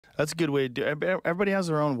That's a good way to do it. Everybody has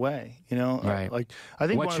their own way, you know? Right. Like, I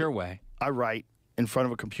think What's your way? I write in front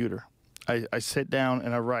of a computer. I sit down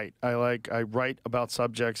and I write. I write about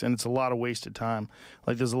subjects, and it's a lot of wasted time.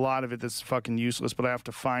 Like, there's a lot of it that's fucking useless, but I have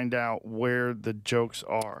to find out where the jokes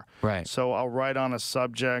are. Right. So I'll write on a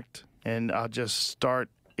subject, and I'll just start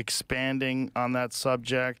expanding on that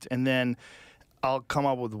subject, and then I'll come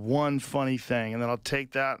up with one funny thing, and then I'll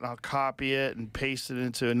take that and I'll copy it and paste it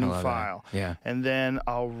into a new file. That. Yeah. And then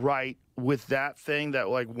I'll write with that thing, that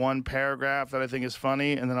like one paragraph that I think is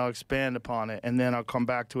funny, and then I'll expand upon it, and then I'll come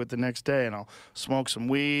back to it the next day, and I'll smoke some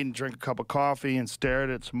weed and drink a cup of coffee and stare at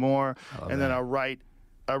it some more, and then I'll write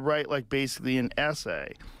like basically an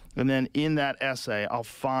essay. And then in that essay, I'll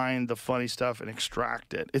find the funny stuff and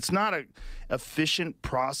extract it. It's not a efficient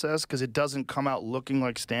process because it doesn't come out looking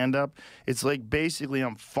like stand-up. It's like basically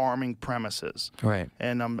I'm farming premises. Right.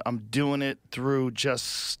 And I'm doing it through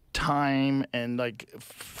just time and like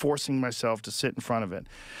forcing myself to sit in front of it.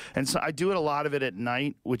 And so I do it a lot of it at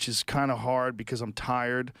night, which is kind of hard because I'm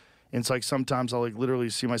tired. And it's like sometimes I'll like literally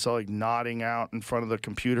see myself like nodding out in front of the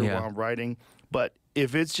computer while I'm writing. But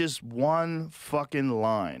if it's just one fucking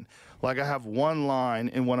line, like I have one line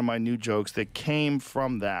in one of my new jokes that came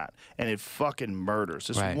from that, and it fucking murders.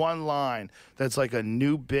 This one line that's like a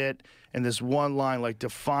new bit, and this one line like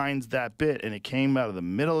defines that bit, and it came out of the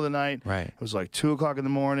middle of the night. Right. It was like 2 o'clock in the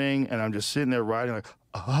morning, and I'm just sitting there writing like,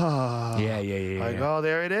 like, oh,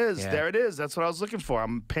 there it is. There it is. That's what I was looking for.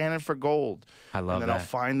 I'm panning for gold. I love that. And then I'll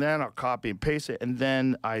find that, I'll copy and paste it, and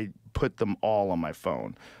then I put them all on my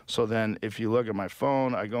phone. So then if you look at my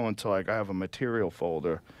phone, I go into like, I have a material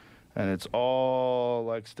folder, and it's all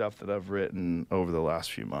like stuff that I've written over the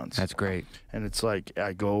last few months. That's great. And it's like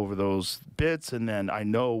I go over those bits, and then I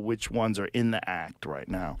know which ones are in the act right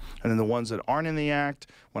now. And then the ones that aren't in the act,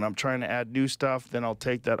 when I'm trying to add new stuff, then I'll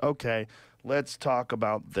take that, okay, let's talk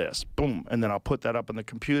about this. Boom. And then I'll put that up on the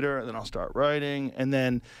computer, and then I'll start writing. And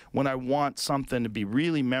then when I want something to be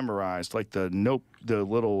really memorized, like the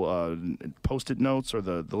little Post-it notes or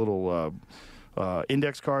the little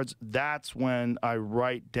index cards, that's when I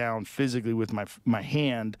write down physically with my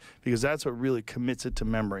hand, because that's what really commits it to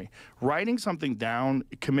memory. Writing something down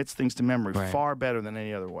commits things to memory far better than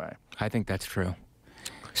any other way. I think that's true.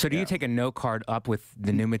 So do you take a note card up with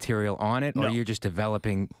the new material on it, or you're just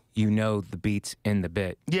developing, the beats in the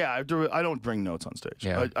bit? Yeah, I don't bring notes on stage.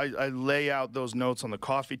 Yeah. I lay out those notes on the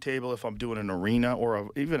coffee table if I'm doing an arena or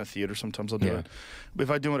even a theater. Sometimes I'll do it. But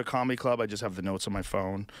if I do it at a comedy club, I just have the notes on my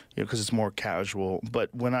phone, because it's more casual.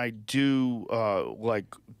 But when I do like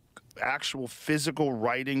actual physical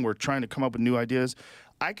writing, we're trying to come up with new ideas,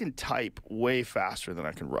 I can type way faster than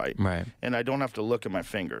I can write. Right. And I don't have to look at my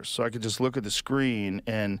fingers. So I could just look at the screen,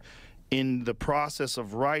 and in the process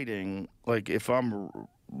of writing, like if I'm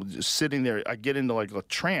just sitting there, I get into like a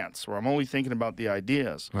trance where I'm only thinking about the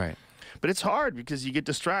ideas. Right. But it's hard because you get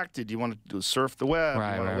distracted. You want to surf the web.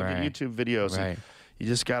 You want to look at YouTube videos. Right. You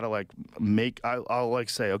just got to like I'll like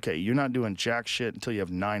say, okay, you're not doing jack shit until you have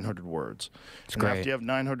 900 words. It's and great. after you have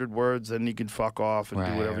 900 words, then you can fuck off and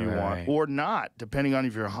do whatever you want. Or not, depending on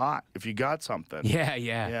if you're hot, if you got something.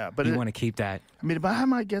 Yeah. But you want to keep that. I mean, I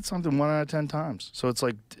might get something 1 out of 10 times. So it's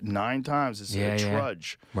like 9 times. It's a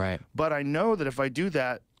trudge. Right. But I know that if I do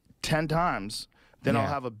that 10 times, then I'll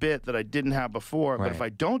have a bit that I didn't have before. But if I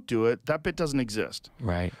don't do it, that bit doesn't exist.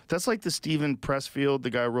 Right. That's like the Stephen Pressfield,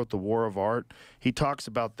 the guy who wrote The War of Art. He talks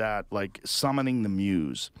about that, like summoning the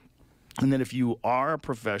muse. And then if you are a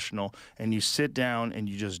professional and you sit down and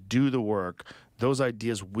you just do the work, those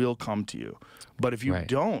ideas will come to you. But if you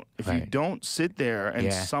don't, you don't sit there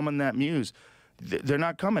and summon that muse, they're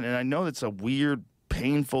not coming. And I know that's a weird,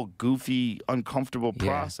 painful, goofy, uncomfortable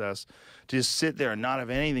process to just sit there and not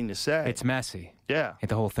have anything to say. It's messy. Yeah.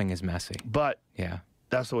 The whole thing is messy. But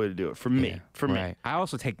that's the way to do it for me. For me. I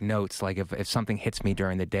also take notes, like if something hits me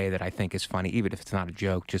during the day that I think is funny, even if it's not a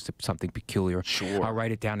joke, just something peculiar. Sure. I'll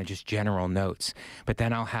write it down in just general notes. But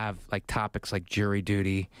then I'll have like topics like jury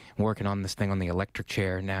duty, working on this thing on the electric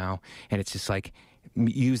chair now, and it's just like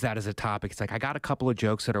use that as a topic. It's like I got a couple of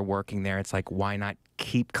jokes that are working there. It's like, why not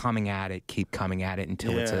keep coming at it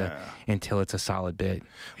until it's a solid bit.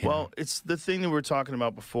 Well, it's the thing that we were talking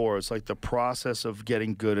about before. It's like the process of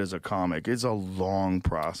getting good as a comic is a long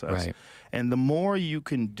process. Right. And the more you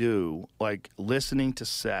can do, like listening to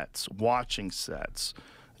sets, watching sets,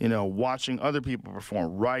 watching other people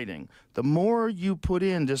perform, writing, the more you put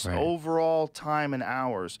in just overall time and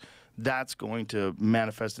hours, that's going to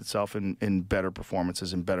manifest itself in better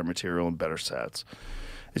performances and better material and better sets.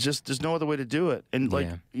 It's just, there's no other way to do it. And like,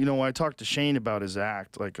 when I talked to Shane about his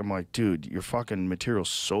act, like, I'm like, dude, your fucking material's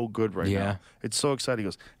so good right now. It's so exciting. He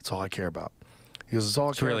goes, it's all I care about. Because it's all I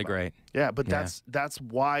It's care really about. great. Yeah, but Yeah. that's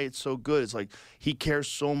why it's so good. It's like he cares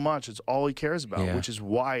so much. It's all he cares about, Yeah. which is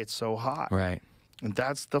why it's so hot. Right. And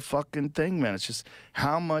that's the fucking thing, man. It's just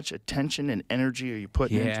how much attention and energy are you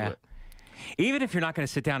putting into it? Even if you're not going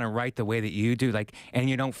to sit down and write the way that you do, like, and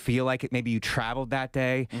you don't feel like it, maybe you traveled that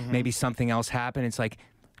day, maybe something else happened. It's like,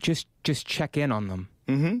 just check in on them.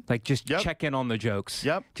 Like, just check in on the jokes.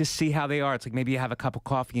 Just see how they are. It's like maybe you have a cup of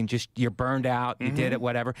coffee and just you're burned out. You did it,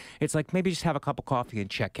 whatever. It's like maybe just have a cup of coffee and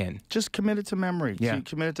check in. Just commit it to memory. Yeah.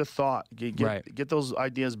 Commit it to thought. Get those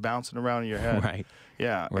ideas bouncing around in your head. Right.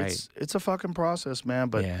 Yeah. Right. It's a fucking process, man.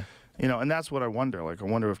 But Yeah. you know, and that's what I wonder. Like, I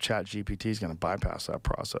wonder if ChatGPT is going to bypass that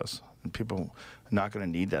process, and people are not going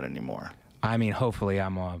to need that anymore. I mean, hopefully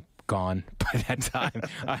I'm gone by that time.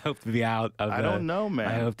 I hope to be out of I don't know, man.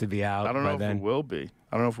 I hope to be out. I don't know by then. if it will be.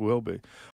 I don't know if it will be.